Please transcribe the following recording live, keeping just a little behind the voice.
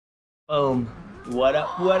What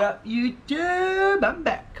up, YouTube? I'm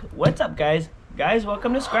back. What's up, guys? Guys,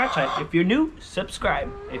 welcome to Scratch Life. If you're new,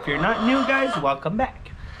 subscribe. If you're not new, guys, welcome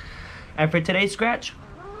back. And for today's scratch,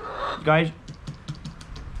 guys,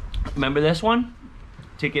 remember this one?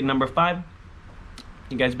 Ticket number 5.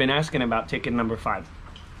 You guys been asking about ticket number 5.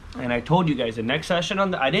 And I told you guys the next session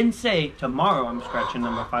on the, I didn't say tomorrow I'm scratching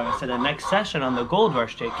number 5. I said the next session on the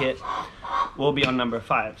Goldrush ticket will be on number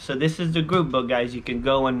 5. So this is the group book, guys. You can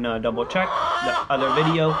go and double check the other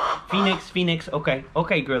video. Phoenix. Okay,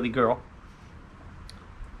 girly girl.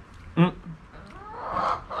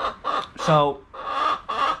 So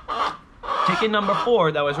ticket number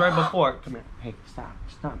 4, that was right before. Come here. Hey, stop,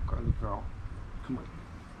 girly girl. Come on.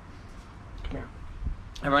 Come here.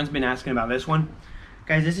 Everyone's been asking about this one.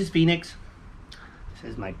 Guys, this is Phoenix.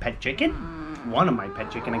 This is my pet chicken. One of my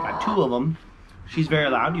pet chicken. I got 2 of them. She's very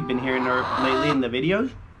loud. You've been hearing her lately in the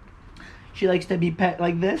videos. She likes to be pet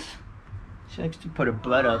like this. She likes to put her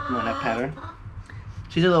butt up when I pet her.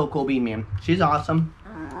 She's a little cool bee, man. She's awesome.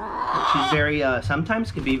 She's very,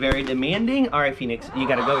 sometimes can be very demanding. All right, Phoenix, you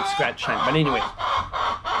gotta go. It's scratch time. But anyway.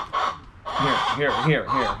 Here.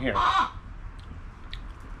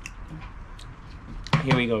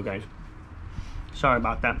 Here we go, guys. Sorry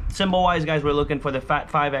about that. Symbol wise, guys, we're looking for the Fat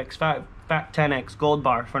 5X, Fat 10X gold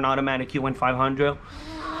bar for an automatic. You win 500.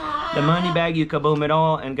 The money bag, you kaboom it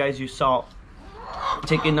all. And guys, you saw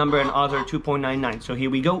ticket number and odds are 2.99. So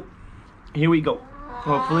here we go.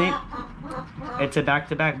 Hopefully it's a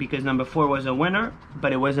back-to-back because number 4 was a winner,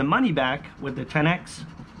 but it was a money back with the 10X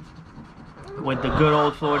with the good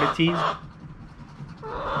old Florida tees.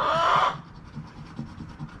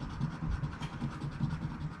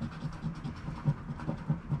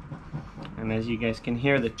 And as you guys can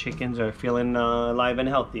hear, the chickens are feeling alive and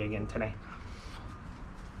healthy again today.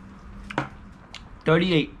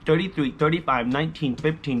 38, 33, 35, 19,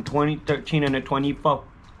 15, 20, 13, and a 24.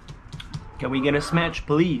 Can we get a smash,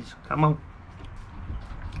 please? Come on.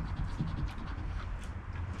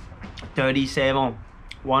 37.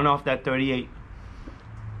 One off that 38.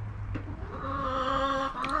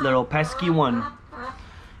 Little pesky 1.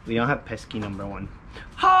 We don't have pesky number 1.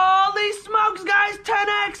 Holy smokes, guys!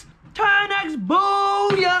 10X! 10X,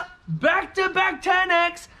 booyah! Back-to-back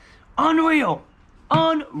 10X. Unreal.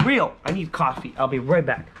 I need coffee. I'll be right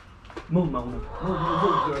back. Move, Mona.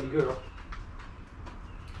 Move, girl.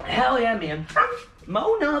 Hell yeah, man.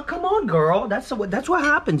 Mona, come on, girl. That's what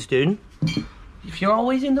happens, dude. If you're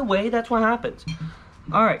always in the way, that's what happens.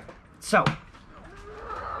 All right, so.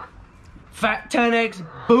 Fat 10X,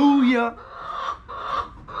 booyah.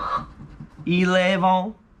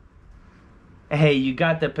 11. Hey, you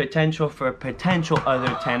got the potential for a potential other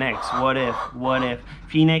 10X. What if?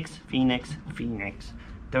 Phoenix.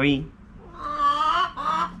 3.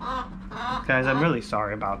 Guys, I'm really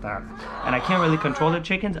sorry about that. And I can't really control the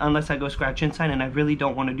chickens unless I go scratch inside, and I really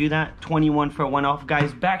don't want to do that. 21 for 1 off.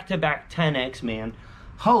 Guys, back-to-back 10X, man.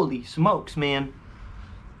 Holy smokes, man.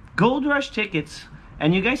 Goldrush tickets.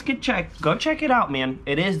 And you guys could go check it out, man.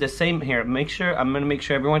 It is the same here. I'm gonna make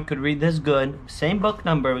sure everyone could read this good. Same book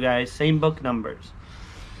number, guys. Same book numbers.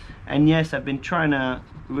 And yes, I've been trying to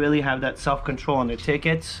really have that self-control on the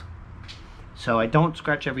tickets. So I don't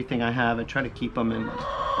scratch everything I have. I try to keep them and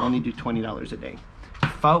only do $20 a day.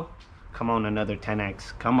 Folks, come on, another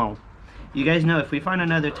 10X. Come on. You guys know if we find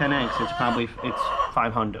another 10X, it's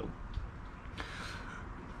 500.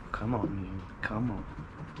 Come on, man. Come on.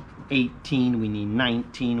 18, we need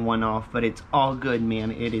 19, 1 off, but it's all good, man.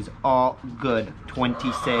 It is all good.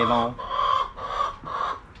 27,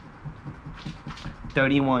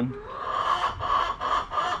 31.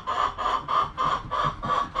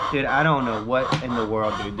 Dude, I don't know what in the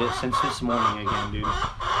world, dude. Since this morning again, dude.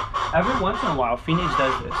 Every once in a while, Phoenix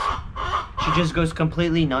does this. She just goes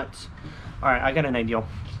completely nuts. All right, I got an idea.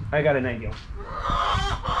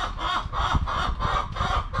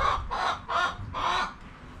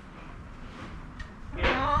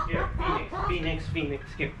 Phoenix,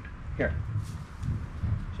 here.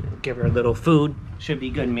 Give her a little food. Should be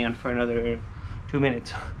good, man, for another 2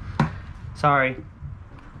 minutes. Sorry.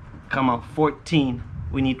 Come on, 14.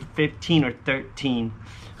 We need 15 or 13.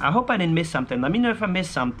 I hope I didn't miss something. Let me know if I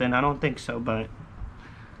missed something. I don't think so, but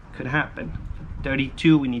could happen.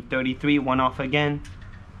 32, we need 33. 1 off again.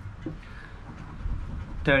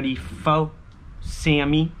 34,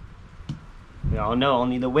 Sammy. We all know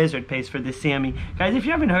only the wizard pays for the Sammy. Guys, if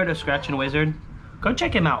you haven't heard of Scratchin' Wizard, go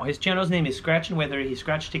check him out. His channel's name is Scratchin' Wizard. He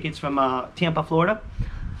scratched tickets from Tampa, Florida.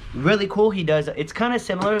 Really cool. He does, it's kind of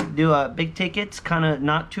similar. Do big tickets, kind of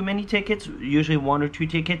not too many tickets, usually 1 or 2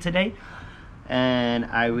 tickets a day. And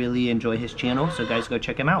I really enjoy his channel, so guys, go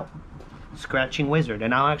check him out. Scratching Wizard,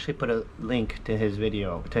 and I'll actually put a link to his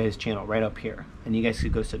video, to his channel right up here, and you guys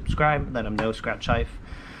could go subscribe, let him know Scratch Life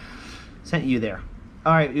sent you there.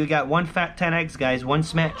 Alright, we got one fat 10x, guys, one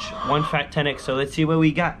smash, one fat 10x, so let's see what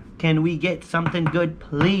we got. Can we get something good,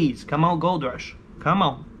 please? Come on, Goldrush, come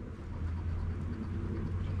on.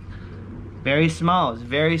 Very smalls,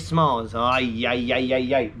 very smalls. Ay, ay, ay,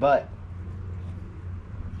 ay, ay. But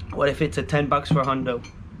what if it's a 10 bucks for hundo?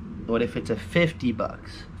 What if it's a 50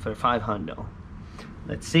 bucks for 5 hundo?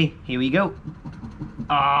 Let's see. Here we go.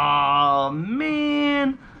 Oh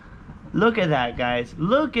man, look at that, guys.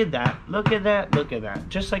 Look at that. Look at that. Look at that.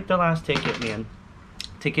 Just like the last ticket, man.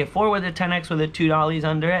 Ticket 4 with a 10x with a $2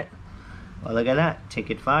 under it. Well, look at that.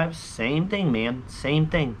 Ticket 5, same thing, man. Same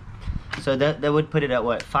thing. So that would put it at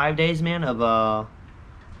what, 5 days, man, of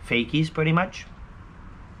fakies, pretty much.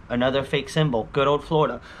 Another fake symbol. Good old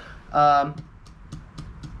Florida. I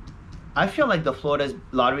feel like the Florida's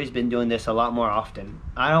lottery's been doing this a lot more often.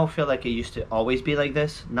 I don't feel like it used to always be like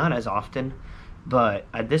this. Not as often. But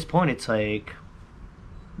at this point, it's like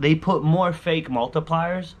they put more fake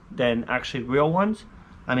multipliers than actually real ones.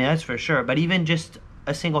 I mean, that's for sure. But even just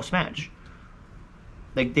a single smash.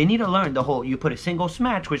 Like, they need to learn the whole, you put a single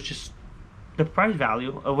smash, which is the prize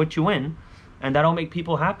value of what you win, and that'll make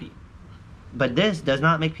people happy. But this does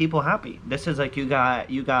not make people happy. This is like you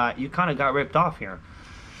kind of got ripped off here.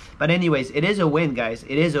 But anyways, it is a win, guys.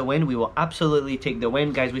 It is a win. We will absolutely take the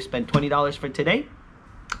win, guys. We spent $20 for today.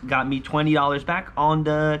 Got me $20 back on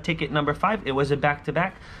the ticket number 5. It was a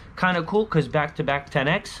back-to-back. Kind of cool, because back-to-back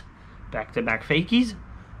 10x. Back-to-back fakies.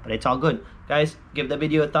 But it's all good. Guys, give the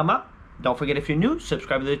video a thumb up. Don't forget, if you're new,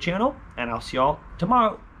 subscribe to the channel. And I'll see y'all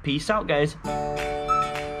tomorrow. Peace out, guys.